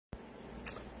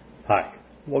Hi,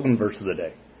 welcome to Verse of the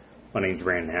Day. My name is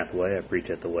Brandon Hathaway. I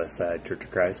preach at the West Side Church of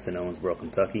Christ in Owensboro,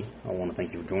 Kentucky. I want to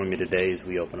thank you for joining me today as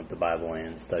we open up the Bible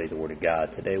and study the Word of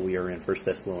God. Today we are in 1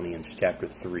 Thessalonians chapter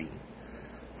 3.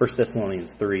 1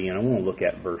 Thessalonians 3, and I want to look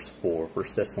at verse 4. 1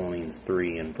 Thessalonians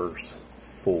 3 and verse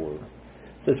 4. It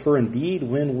says, "For indeed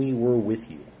when we were with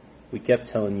you, we kept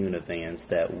telling you in advance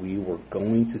that we were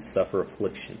going to suffer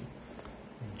affliction,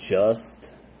 just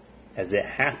as it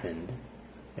happened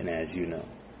and as you know."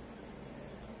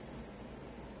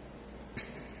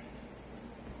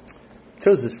 I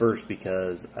chose this verse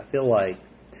because I feel like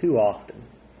too often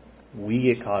we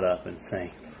get caught up in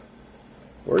saying,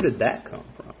 where did that come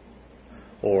from?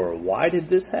 Or why did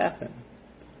this happen?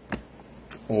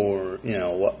 Or,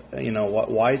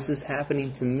 why is this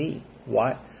happening to me?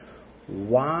 Why,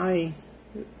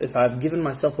 if I've given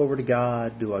myself over to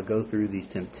God, do I go through these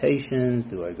temptations?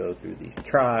 Do I go through these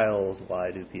trials?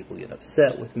 Why do people get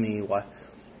upset with me?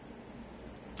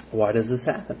 Why does this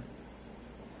happen?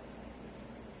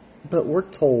 But we're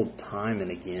told time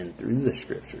and again through the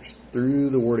Scriptures,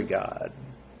 through the Word of God,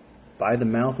 by the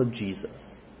mouth of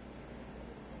Jesus,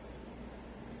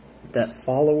 that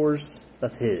followers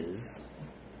of His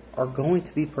are going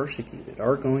to be persecuted,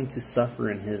 are going to suffer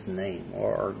in His name,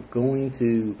 or are going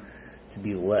to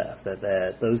be left.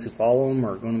 That those who follow Him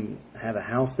are going to have a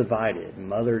house divided,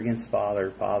 mother against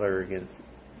father, mother against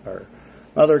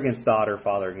daughter,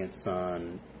 father against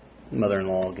son,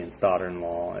 mother-in-law against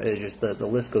daughter-in-law. It's just the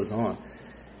list goes on.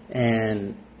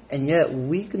 And yet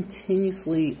we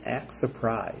continuously act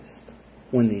surprised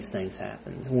when these things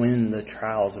happen, when the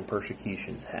trials and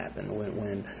persecutions happen,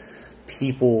 when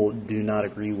people do not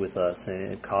agree with us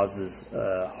and it causes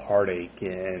heartache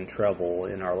and trouble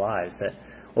in our lives.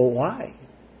 Why?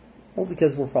 Well,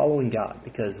 because we're following God,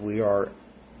 because though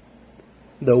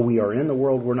we are in the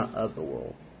world, we're not of the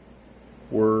world.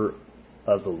 We're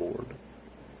of the Lord.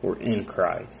 We're in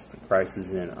Christ. Christ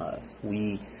is in us.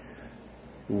 We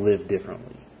live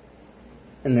differently.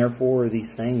 And therefore,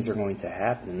 these things are going to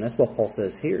happen. And that's what Paul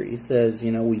says here. He says,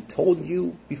 we told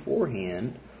you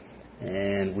beforehand,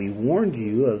 and we warned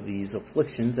you of these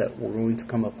afflictions that were going to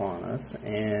come upon us,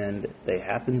 and they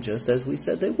happened just as we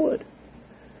said they would.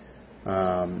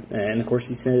 And of course,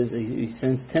 he says he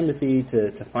sends Timothy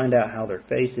to find out how their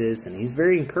faith is, and he's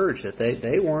very encouraged that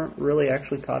they weren't really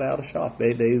actually caught out of shock.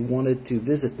 They wanted to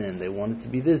visit them. They wanted to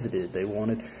be visited. They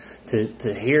wanted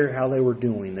to hear how they were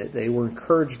doing. That they were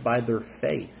encouraged by their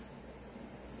faith,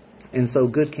 and so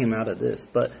good came out of this.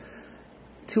 But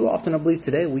too often, I believe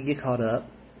today we get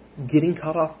getting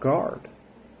caught off guard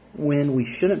when we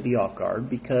shouldn't be off guard,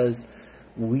 because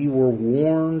we were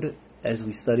warned. As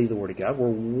we study the Word of God, we're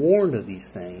warned of these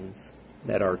things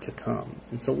that are to come.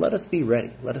 And so let us be ready.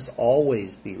 Let us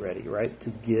always be ready, right, to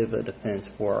give a defense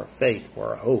for our faith, for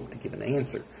our hope, to give an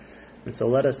answer. And so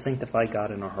let us sanctify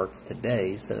God in our hearts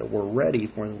today so that we're ready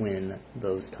for when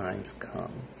those times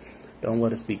come. Don't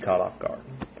let us be caught off guard.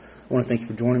 I want to thank you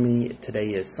for joining me. Today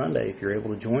is Sunday. If you're able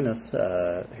to join us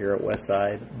here at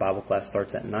Westside, Bible class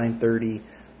starts at 9:30.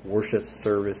 Worship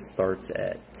service starts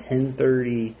at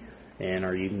 10:30. And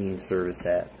our evening service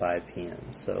at 5 p.m.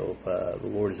 So if the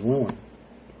Lord is willing,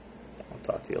 I'll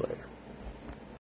talk to you later.